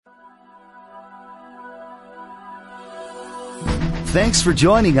Thanks for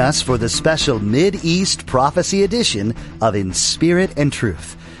joining us for the special Mid-East Prophecy edition of In Spirit and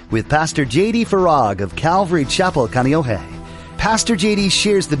Truth with Pastor J.D. Farag of Calvary Chapel, Kaneohe. Pastor J.D.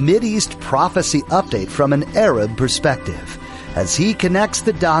 shares the Mid-East Prophecy update from an Arab perspective as he connects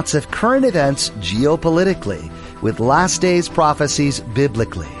the dots of current events geopolitically with last days prophecies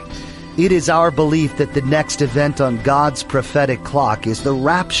biblically. It is our belief that the next event on God's prophetic clock is the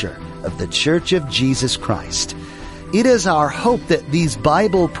rapture of the Church of Jesus Christ. It is our hope that these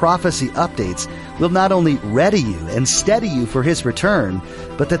Bible prophecy updates will not only ready you and steady you for His return,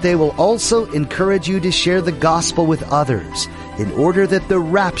 but that they will also encourage you to share the gospel with others in order that the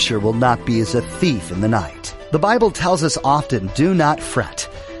rapture will not be as a thief in the night. The Bible tells us often, do not fret.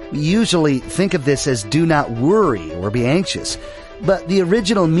 We usually think of this as do not worry or be anxious, but the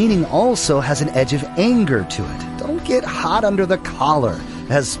original meaning also has an edge of anger to it. Don't get hot under the collar,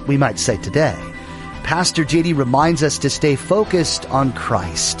 as we might say today. Pastor J.D. reminds us to stay focused on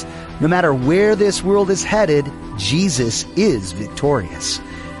Christ. No matter where this world is headed, Jesus is victorious.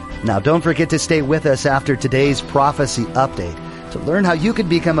 Now, don't forget to stay with us after today's prophecy update to learn how you can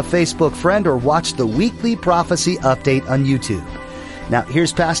become a Facebook friend or watch the weekly prophecy update on YouTube. Now,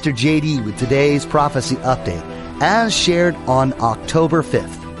 here's Pastor J.D. with today's prophecy update as shared on October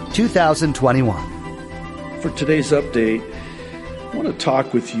 5th, 2021. For today's update, I want to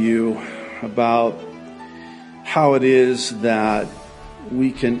talk with you about how it is that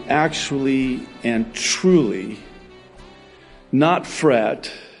we can actually and truly not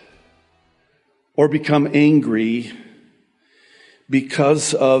fret or become angry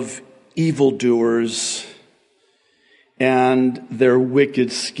because of evildoers and their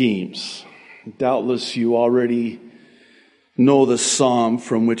wicked schemes. Doubtless you already know the psalm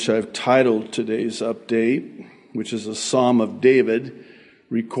from which I've titled today's update, which is a psalm of David,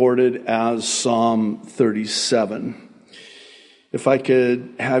 recorded as Psalm 37. If I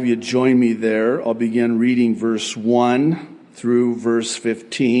could have you join me there, I'll begin reading verse 1 through verse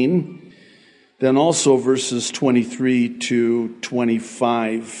 15, then also verses 23 to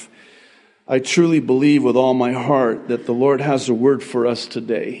 25. I truly believe with all my heart that the Lord has a word for us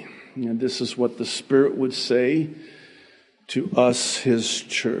today, and this is what the Spirit would say to us, His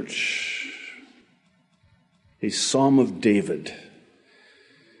church. A Psalm of David.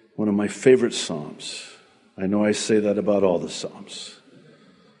 One of my favorite psalms. I know I say that about all the psalms,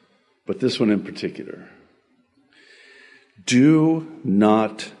 but this one in particular. Do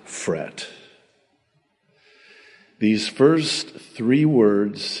not fret. These first three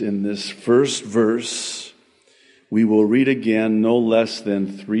words in this first verse, we will read again no less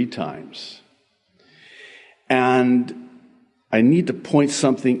than 3 times. And I need to point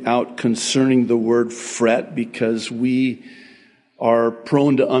something out concerning the word fret, because we are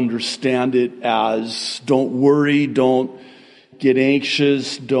prone to understand it as don't worry, don't get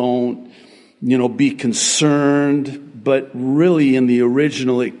anxious, don't, be concerned. But really in the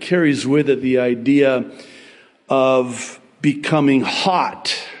original, it carries with it the idea of becoming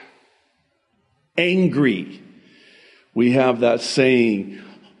hot, angry. We have that saying,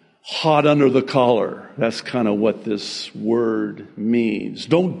 hot under the collar. That's kind of what this word means.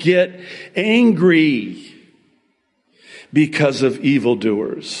 Don't get angry because of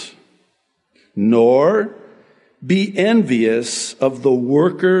evildoers, nor be envious of the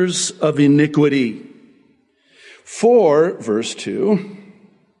workers of iniquity. For, verse 2,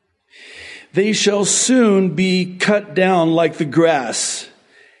 they shall soon be cut down like the grass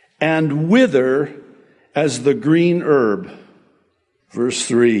and wither as the green herb. Verse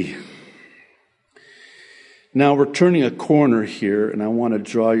 3. Now we're turning a corner here, and I want to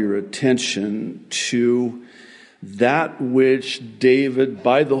draw your attention to that which David,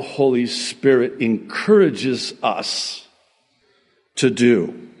 by the Holy Spirit, encourages us to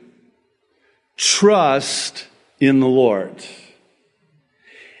do. Trust in the Lord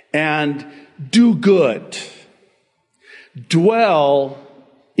and do good. Dwell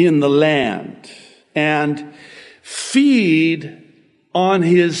in the land and feed on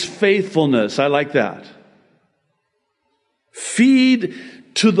His faithfulness. I like that. Feed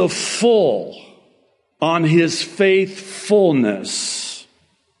to the full on His faithfulness.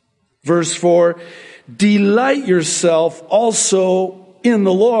 Verse 4, delight yourself also in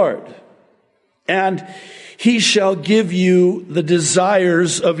the Lord, and He shall give you the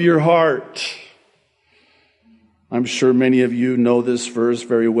desires of your heart. I'm sure many of you know this verse,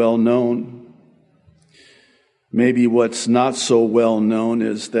 very well known. Maybe what's not so well known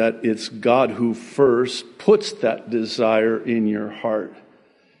is that it's God who first puts that desire in your heart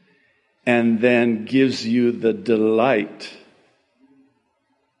and then gives you the delight.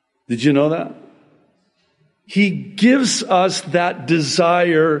 Did you know that? He gives us that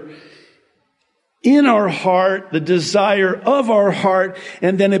desire in our heart, the desire of our heart,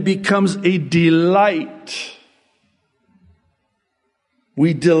 and then it becomes a delight.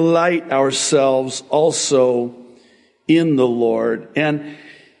 We delight ourselves also in the Lord, and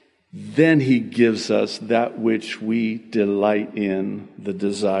then He gives us that which we delight in, the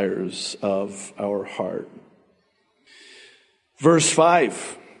desires of our heart. Verse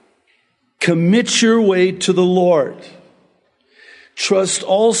 5, commit your way to the Lord. Trust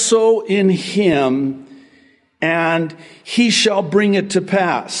also in Him, and He shall bring it to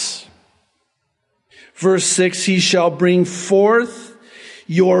pass. Verse 6, He shall bring forth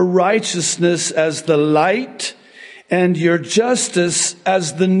your righteousness as the light, and your justice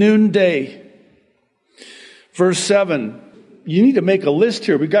as the noonday. Verse 7, you need to make a list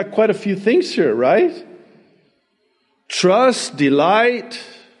here. We've got quite a few things here, right? Trust, delight,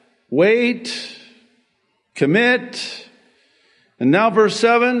 wait, commit. And now verse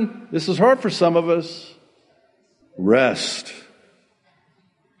 7, this is hard for some of us. Rest.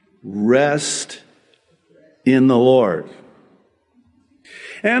 Rest in the Lord.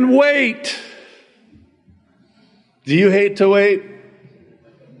 And wait. Do you hate to wait?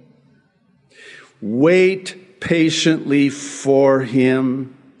 Wait patiently for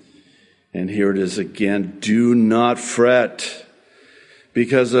Him. And here it is again. Do not fret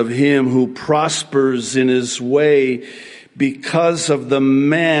because of him who prospers in his way, because of the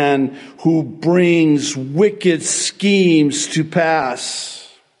man who brings wicked schemes to pass.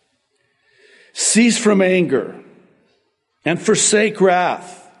 Cease from anger and forsake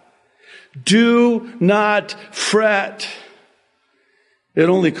wrath. Do not fret. It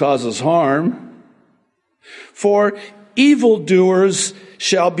only causes harm. For evildoers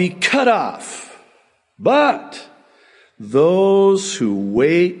shall be cut off, but those who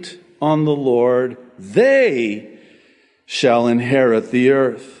wait on the Lord, they shall inherit the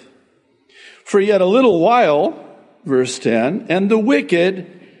earth. For yet a little while, verse 10, and the wicked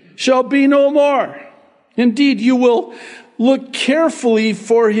shall be no more. Indeed, you will look carefully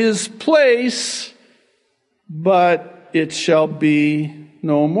for his place, but it shall be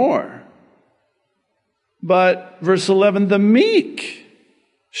no more. But, verse 11, the meek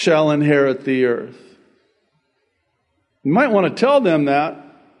shall inherit the earth. You might want to tell them that,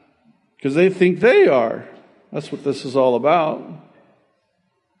 because they think they are. That's what this is all about.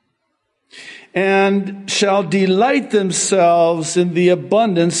 And shall delight themselves in the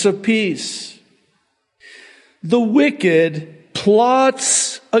abundance of peace. The wicked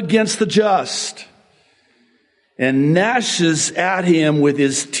plots against the just and gnashes at him with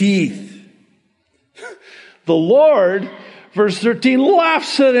his teeth. The Lord, verse 13,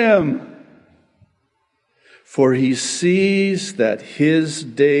 laughs at him, for he sees that his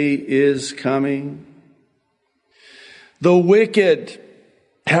day is coming. The wicked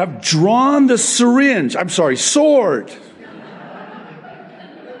have drawn the sword.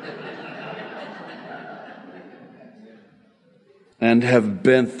 And have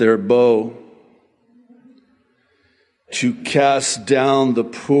bent their bow to cast down the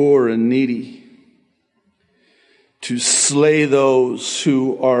poor and needy, to slay those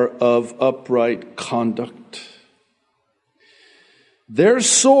who are of upright conduct. Their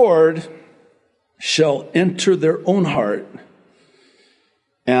sword shall enter their own heart,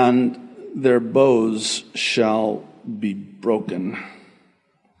 and their bows shall be broken.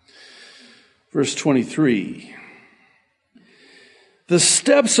 Verse 23. The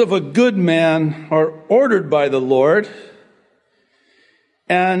steps of a good man are ordered by the Lord,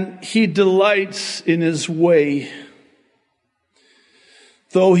 and he delights in his way.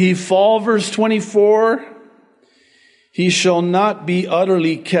 Though he fall, verse 24, he shall not be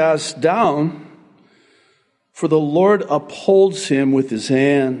utterly cast down, for the Lord upholds him with his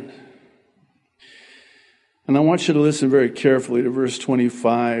hand. And I want you to listen very carefully to verse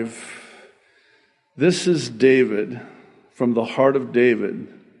 25. This is David, from the heart of David,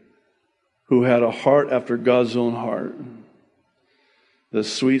 who had a heart after God's own heart. The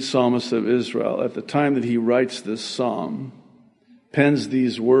sweet psalmist of Israel, at the time that he writes this psalm, pens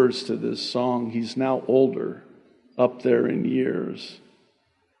these words to this song. He's now older, up there in years.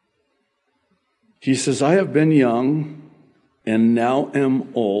 He says, I have been young and now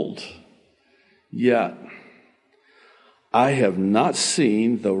am old, yet I have not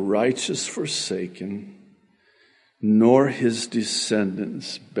seen the righteous forsaken, nor his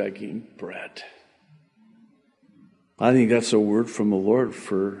descendants begging bread. I think that's a word from the Lord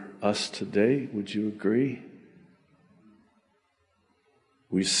for us today. Would you agree?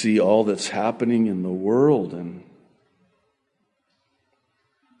 We see all that's happening in the world, and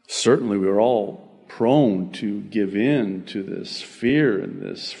certainly we're all prone to give in to this fear and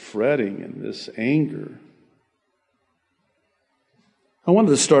this fretting and this anger. I wanted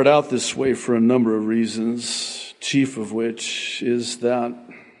to start out this way for a number of reasons, chief of which is that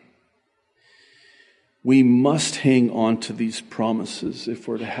we must hang on to these promises if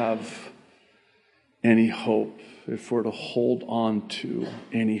we're to have any hope, if we're to hold on to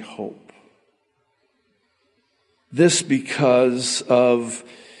any hope. This because of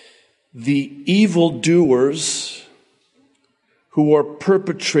the evildoers who are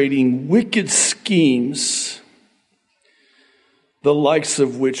perpetrating wicked schemes, the likes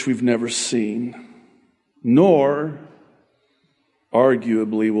of which we've never seen, nor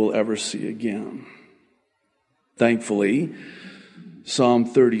arguably will ever see again. Thankfully, Psalm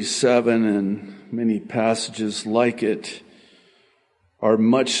 37 and many passages like it are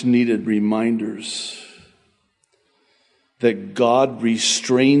much needed reminders that God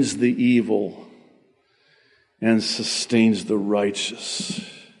restrains the evil and sustains the righteous.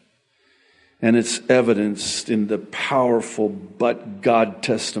 And it's evidenced in the powerful but God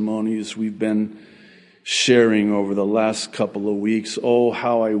testimonies we've been sharing over the last couple of weeks. Oh,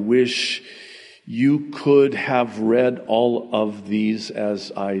 how I wish you could have read all of these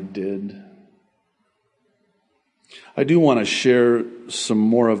as I did. I do want to share some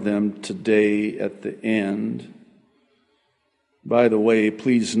more of them today at the end. By the way,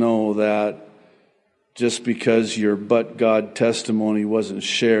 please know that just because your but God testimony wasn't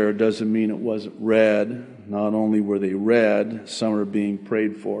shared doesn't mean it wasn't read. Not only were they read, some are being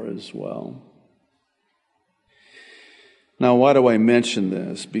prayed for as well. Now, why do I mention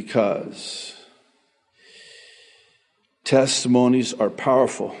this? Because testimonies are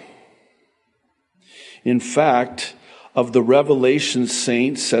powerful. In fact, of the Revelation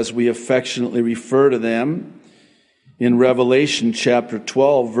saints, as we affectionately refer to them, in Revelation chapter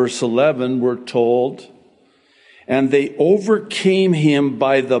 12, verse 11, we're told, and they overcame him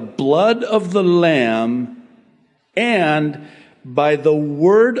by the blood of the Lamb and by the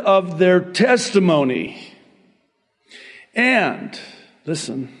word of their testimony. And,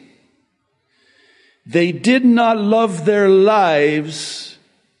 listen, they did not love their lives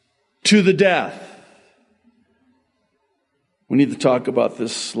to the death. We need to talk about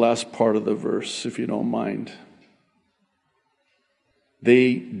this last part of the verse, if you don't mind.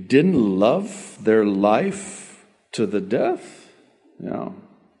 They didn't love their life to the death? Yeah.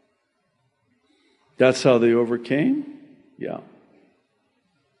 That's how they overcame? Yeah.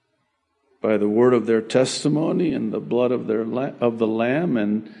 By the word of their testimony and the blood of the Lamb,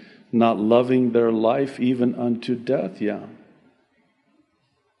 and not loving their life even unto death? Yeah.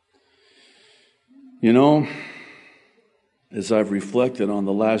 You know, as I've reflected on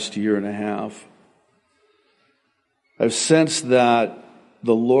the last year and a half, I've sensed that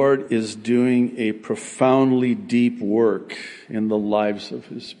the Lord is doing a profoundly deep work in the lives of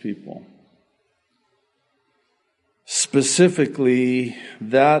His people. Specifically,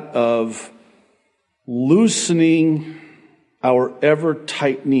 that of loosening our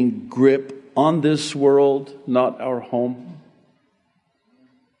ever-tightening grip on this world, not our home,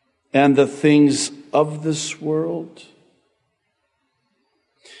 and the things of this world.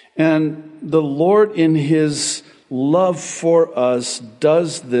 And the Lord, in His love for us,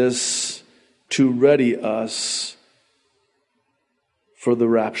 does this to ready us for the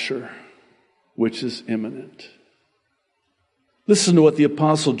rapture, which is imminent. Listen to what the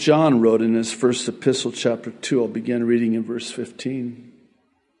Apostle John wrote in his first epistle, chapter 2. I'll begin reading in verse 15.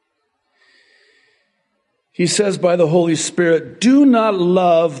 He says, by the Holy Spirit, do not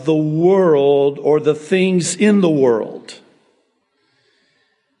love the world or the things in the world.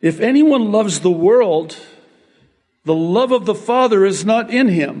 If anyone loves the world, the love of the Father is not in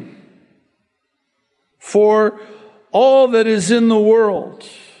him. For all that is in the world,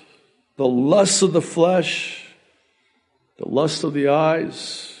 the lust of the flesh, the lust of the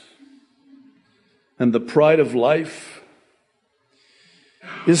eyes, and the pride of life,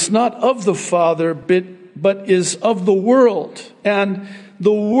 is not of the Father, but is of the world. And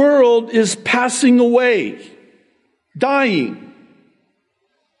the world is passing away, dying.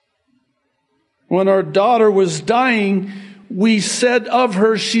 When our daughter was dying, we said of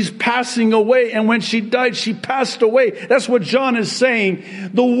her, she's passing away. And when she died, she passed away. That's what John is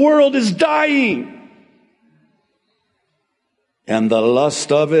saying. The world is dying. And the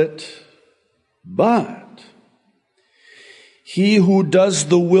lust of it. But he who does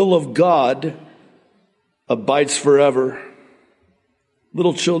the will of God abides forever.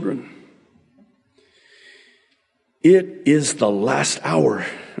 Little children, it is the last hour.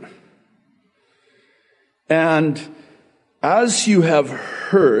 And as you have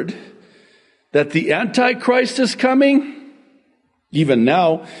heard that the Antichrist is coming? Even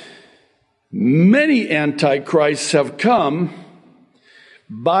now, many Antichrists have come,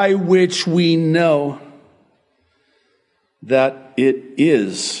 by which we know that it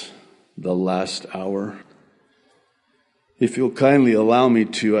is the last hour. If you'll kindly allow me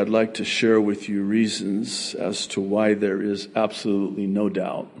to, I'd like to share with you reasons as to why there is absolutely no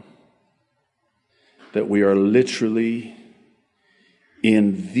doubt that we are literally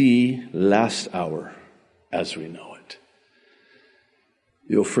in the last hour as we know it.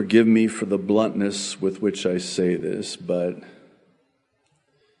 You'll forgive me for the bluntness with which I say this, but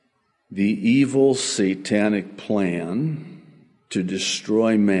the evil satanic plan to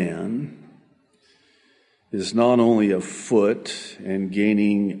destroy man is not only afoot and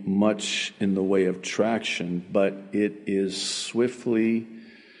gaining much in the way of traction, but it is swiftly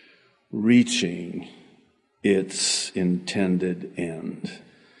reaching its intended end.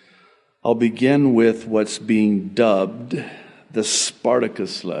 I'll begin with what's being dubbed the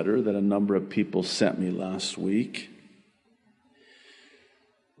Spartacus letter that a number of people sent me last week.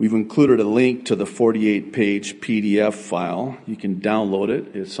 We've included a link to the 48-page PDF file. You can download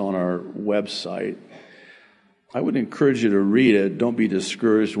it. It's on our website. I would encourage you to read it. Don't be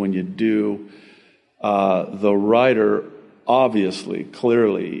discouraged when you do. The writer obviously,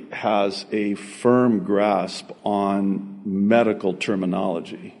 clearly has a firm grasp on medical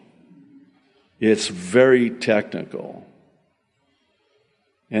terminology. It's very technical.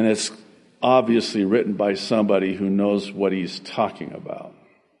 And it's obviously written by somebody who knows what he's talking about.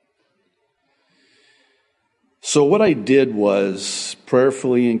 So what I did was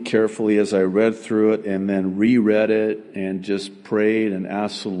prayerfully and carefully as I read through it and then reread it and just prayed and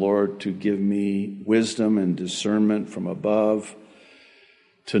asked the Lord to give me wisdom and discernment from above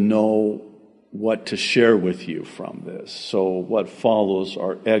to know what to share with you from this. So what follows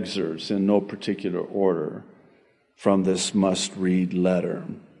are excerpts in no particular order from this must-read letter.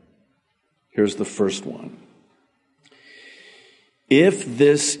 Here's the first one. If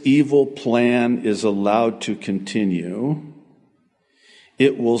this evil plan is allowed to continue,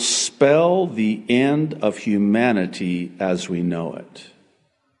 it will spell the end of humanity as we know it.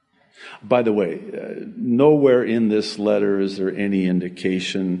 By the way, nowhere in this letter is there any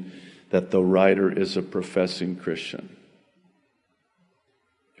indication that the writer is a professing Christian.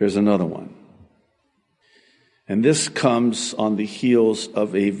 Here's another one. And this comes on the heels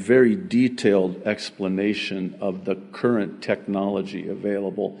of a very detailed explanation of the current technology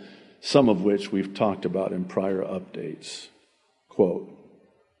available, some of which we've talked about in prior updates. Quote,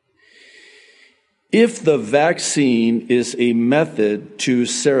 if the vaccine is a method to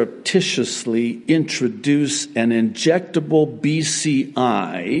surreptitiously introduce an injectable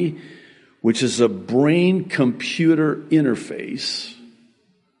BCI, which is a brain-computer interface,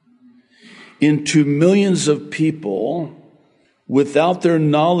 into millions of people without their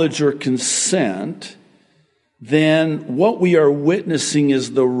knowledge or consent, then what we are witnessing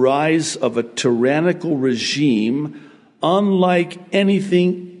is the rise of a tyrannical regime unlike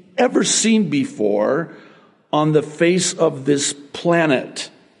anything ever seen before on the face of this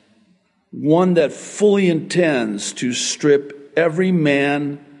planet. One that fully intends to strip every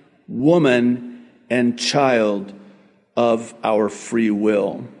man, woman, and child of our free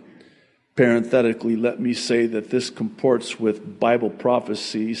will. Parenthetically, let me say that this comports with Bible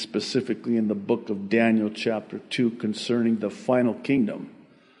prophecy, specifically in the book of Daniel chapter 2, concerning the final kingdom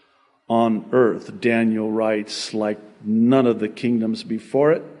on earth. Daniel writes, like none of the kingdoms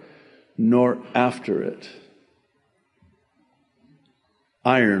before it, nor after it.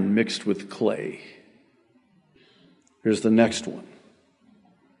 Iron mixed with clay. Here's the next one.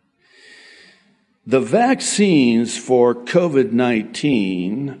 The vaccines for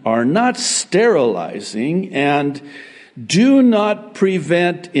COVID-19 are not sterilizing and do not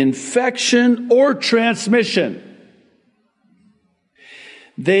prevent infection or transmission.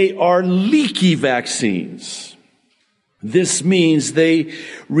 They are leaky vaccines. This means they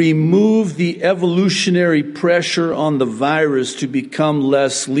remove the evolutionary pressure on the virus to become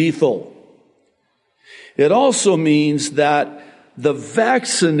less lethal. It also means that the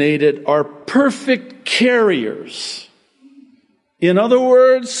vaccinated are perfect carriers. In other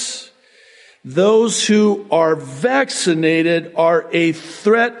words, those who are vaccinated are a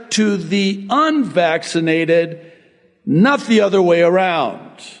threat to the unvaccinated, not the other way around.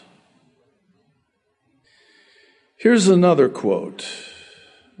 Here's another quote,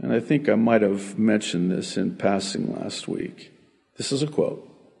 and I think I might have mentioned this in passing last week. This is a quote.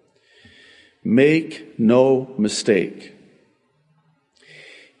 Make no mistake.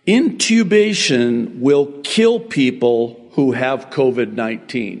 Intubation will kill people who have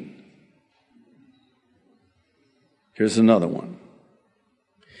COVID-19. Here's another one.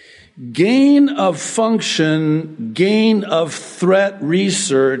 Gain of function, gain of threat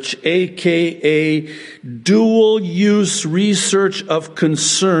research, aka dual use research of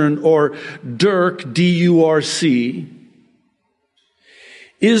concern, or DURC, D-U-R-C,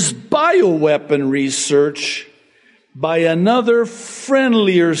 is bioweapon research by another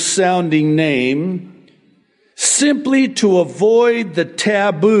friendlier sounding name, simply to avoid the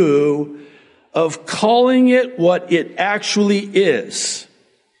taboo of calling it what it actually is.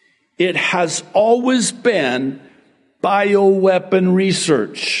 It has always been bioweapon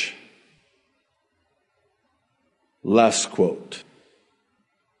research. Last quote.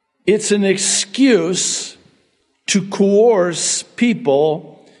 It's an excuse to coerce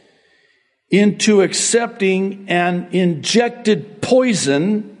people into accepting an injected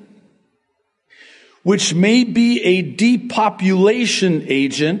poison, which may be a depopulation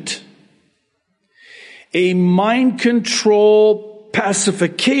agent, a mind control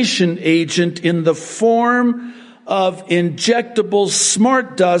pacification agent in the form of injectable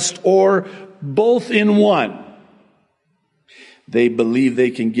smart dust, or both in one. They believe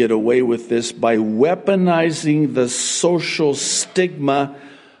they can get away with this by weaponizing the social stigma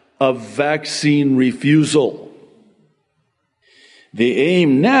of vaccine refusal. The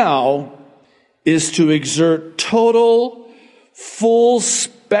aim now is to exert total, full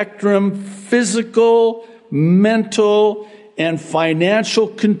spectrum physical, mental, and financial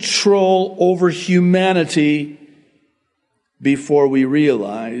control over humanity before we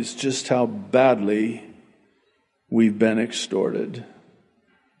realize just how badly we've been extorted.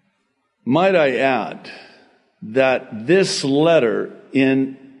 Might I add that this letter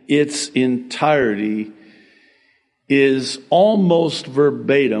in its entirety is almost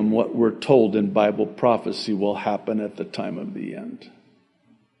verbatim what we're told in Bible prophecy will happen at the time of the end.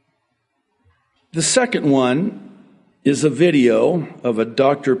 The second one is a video of a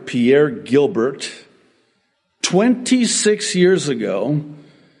Dr. Pierre Gilbert 26 years ago,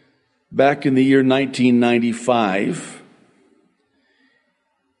 back in the year 1995.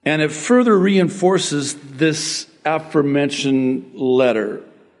 And it further reinforces this aforementioned letter.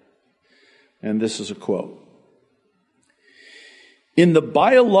 And this is a quote. In the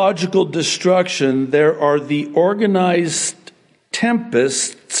biological destruction, there are the organized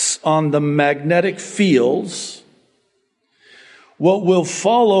tempests on the magnetic fields. What will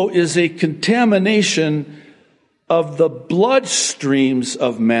follow is a contamination of the bloodstreams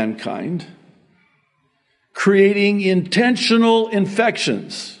of mankind, creating intentional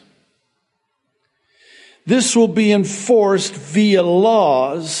infections. This will be enforced via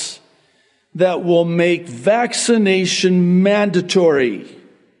laws that will make vaccination mandatory.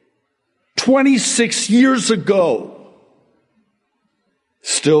 26 years ago.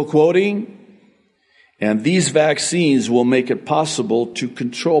 Still quoting. And these vaccines will make it possible to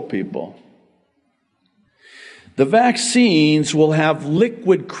control people. The vaccines will have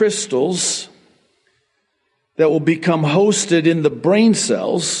liquid crystals that will become hosted in the brain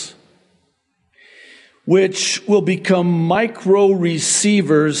cells, which will become micro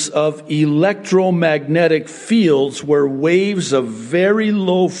receivers of electromagnetic fields where waves of very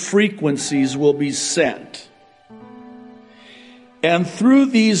low frequencies will be sent. And through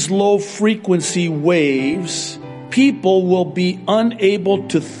these low frequency waves, people will be unable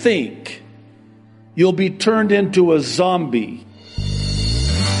to think. You'll be turned into a zombie.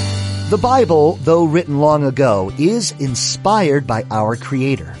 The Bible, though written long ago, is inspired by our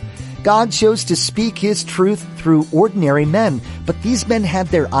Creator. God chose to speak His truth through ordinary men, but these men had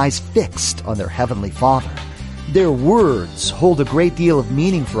their eyes fixed on their Heavenly Father. Their words hold a great deal of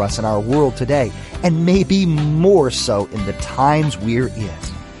meaning for us in our world today, and maybe more so in the times we're in.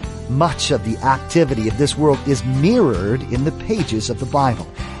 Much of the activity of this world is mirrored in the pages of the Bible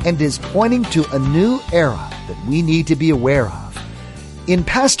and is pointing to a new era that we need to be aware of. In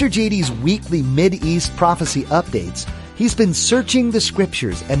Pastor JD's weekly Mid-East Prophecy Updates, he's been searching the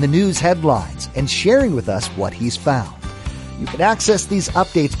scriptures and the news headlines and sharing with us what he's found. You can access these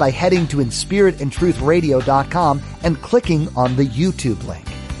updates by heading to inspiritandtruthradio.com and clicking on the YouTube link.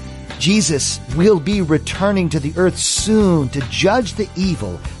 Jesus will be returning to the earth soon to judge the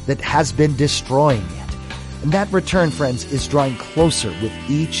evil that has been destroying it. And that return, friends, is drawing closer with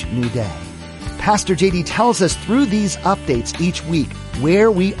each new day. Pastor JD tells us through these updates each week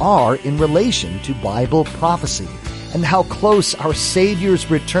where we are in relation to Bible prophecy and how close our Savior's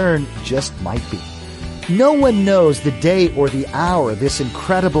return just might be. No one knows the day or the hour this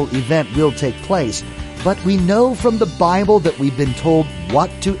incredible event will take place, but we know from the Bible that we've been told what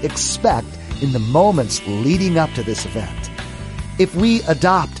to expect in the moments leading up to this event. If we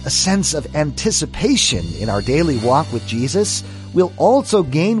adopt a sense of anticipation in our daily walk with Jesus, we'll also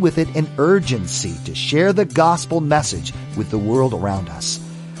gain with it an urgency to share the gospel message with the world around us.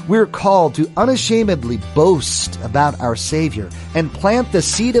 We're called to unashamedly boast about our Savior and plant the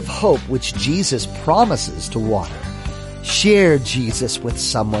seed of hope which Jesus promises to water. Share Jesus with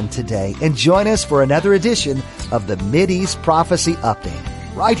someone today and join us for another edition of the Mideast Prophecy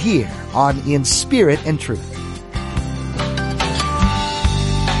Update right here on In Spirit and Truth.